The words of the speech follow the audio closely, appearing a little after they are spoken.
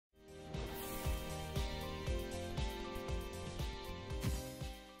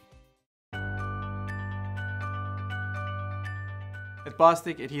At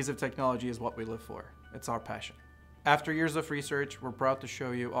Bostik, adhesive technology is what we live for. It's our passion. After years of research, we're proud to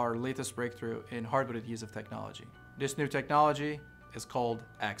show you our latest breakthrough in hardwood adhesive technology. This new technology is called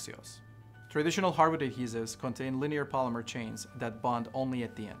Axios. Traditional hardwood adhesives contain linear polymer chains that bond only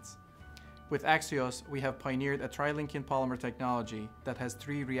at the ends. With Axios, we have pioneered a tri-linking polymer technology that has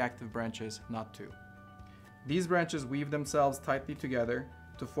 3 reactive branches, not 2. These branches weave themselves tightly together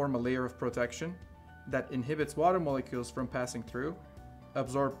to form a layer of protection that inhibits water molecules from passing through,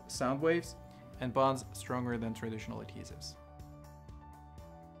 absorb sound waves, and bonds stronger than traditional adhesives.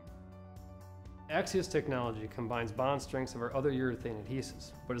 Axios technology combines bond strengths of our other urethane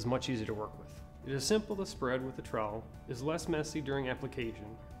adhesives, but is much easier to work with. It is simple to spread with a trowel, is less messy during application,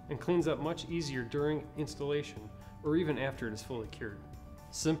 and cleans up much easier during installation or even after it is fully cured.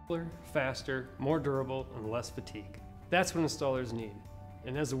 Simpler, faster, more durable, and less fatigue. That's what installers need.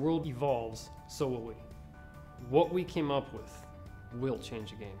 And as the world evolves, so will we. What we came up with will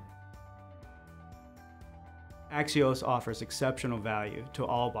change the game. Axios offers exceptional value to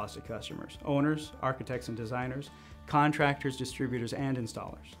all Bostik customers, owners, architects and designers, contractors, distributors, and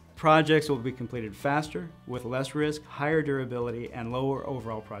installers. Projects will be completed faster, with less risk, higher durability, and lower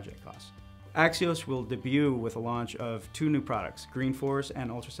overall project costs. Axios will debut with the launch of 2 new products, Green Force and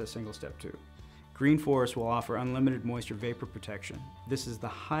Ultrasys Single Step 2. Green Force will offer unlimited moisture vapor protection. This is the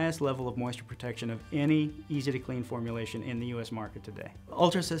highest level of moisture protection of any easy-to-clean formulation in the US market today.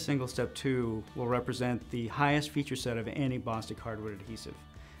 Ultrasys Single Step 2 will represent the highest feature set of any Bostik hardwood adhesive.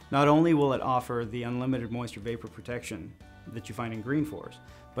 Not only will it offer the unlimited moisture vapor protection that you find in Green Force,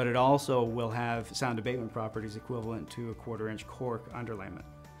 but it also will have sound abatement properties equivalent to a 1/4-inch cork underlayment.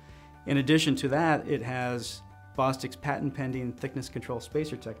 In addition to that, it has Bostik's patent-pending thickness control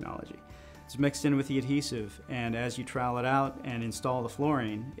spacer technology. It's mixed in with the adhesive, and as you trowel it out and install the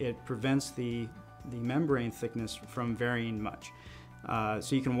flooring, it prevents the membrane thickness from varying much.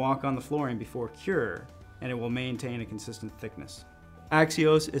 So you can walk on the flooring before cure, and it will maintain a consistent thickness.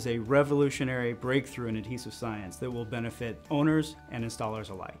 Axios is a revolutionary breakthrough in adhesive science that will benefit owners and installers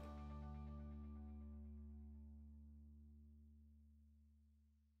alike.